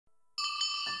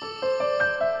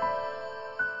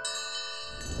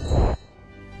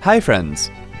Hi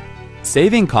friends!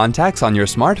 Saving contacts on your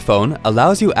smartphone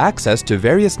allows you access to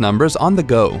various numbers on the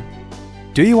go.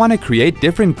 Do you want to create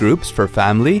different groups for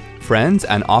family, friends,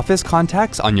 and office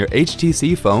contacts on your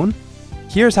HTC phone?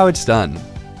 Here's how it's done.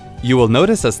 You will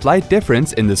notice a slight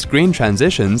difference in the screen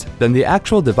transitions than the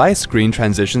actual device screen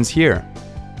transitions here.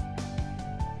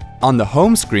 On the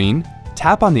home screen,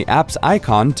 tap on the app's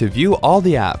icon to view all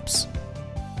the apps.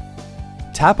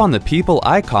 Tap on the People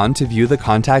icon to view the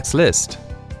contacts list.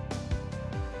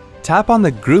 Tap on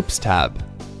the Groups tab.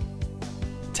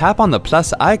 Tap on the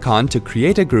plus icon to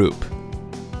create a group.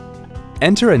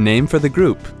 Enter a name for the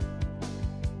group.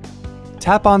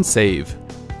 Tap on Save.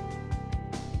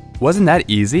 Wasn't that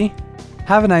easy?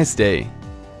 Have a nice day.